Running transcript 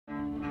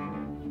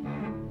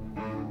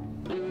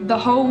The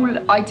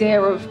whole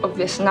idea of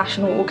this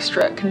national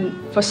orchestra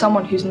can, for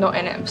someone who's not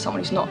in it, and for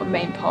someone who's not a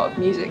main part of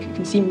music, it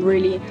can seem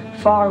really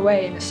far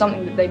away, and it's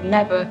something that they'd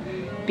never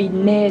be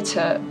near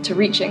to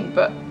reaching.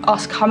 But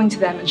us coming to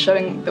them and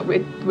showing that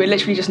we're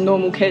literally just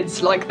normal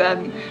kids like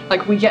them,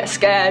 like we get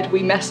scared,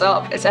 we mess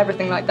up, it's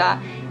everything like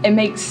that. It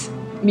makes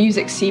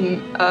music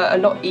seem a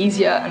lot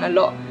easier and a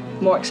lot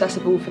more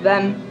accessible for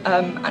them,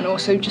 and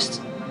also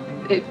just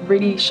it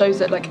really shows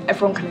that like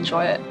everyone can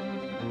enjoy it.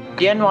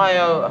 The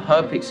NYO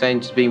Hope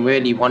Exchange has been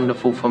really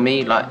wonderful for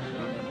me. Like,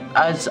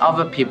 as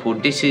other people,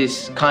 this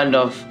is kind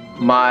of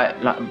my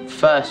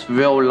first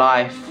real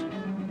life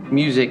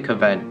music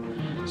event.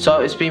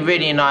 So it's been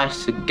really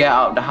nice to get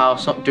out of the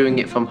house, not doing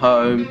it from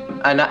home,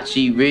 and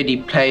actually really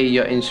play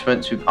your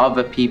instruments with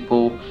other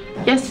people.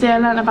 Yesterday I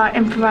learned about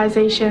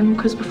improvisation,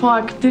 because before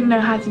I didn't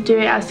know how to do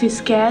it, I was too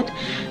scared.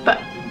 But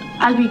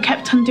as we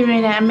kept on doing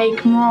it and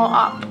making more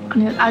up,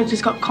 I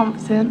just got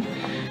confident.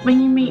 When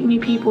you meet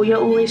new people,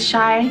 you're always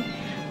shy,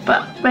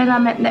 but when I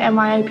met the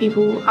NYO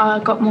people, I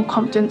got more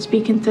confident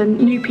speaking to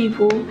new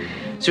people.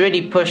 It's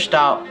really pushed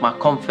out my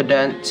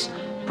confidence,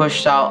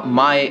 pushed out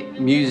my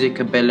music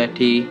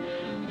ability,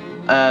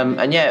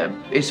 and yeah,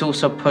 it's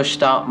also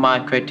pushed out my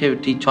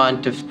creativity,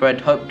 trying to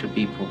spread hope to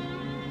people.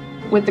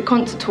 With the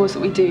concert tours that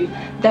we do,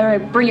 they're a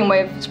brilliant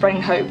way of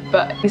spreading hope,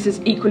 but this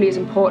is equally as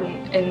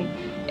important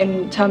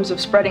in terms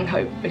of spreading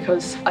hope,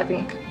 because I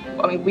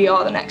mean, we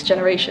are the next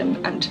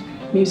generation, and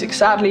music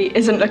sadly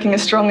isn't looking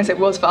as strong as it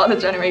was for other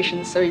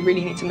generations, so we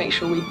really need to make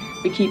sure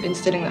we keep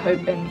instilling the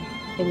hope in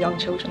young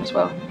children as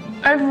well.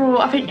 Overall,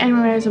 I think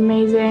NYO is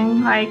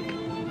amazing. Like,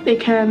 they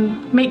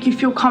can make you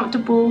feel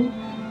comfortable,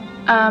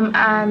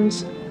 and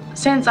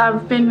since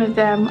I've been with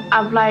them,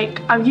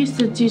 I've used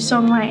to do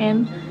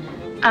songwriting,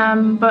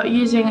 but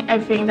using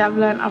everything that I've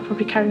learned, I'll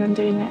probably carry on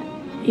doing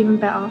it even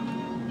better.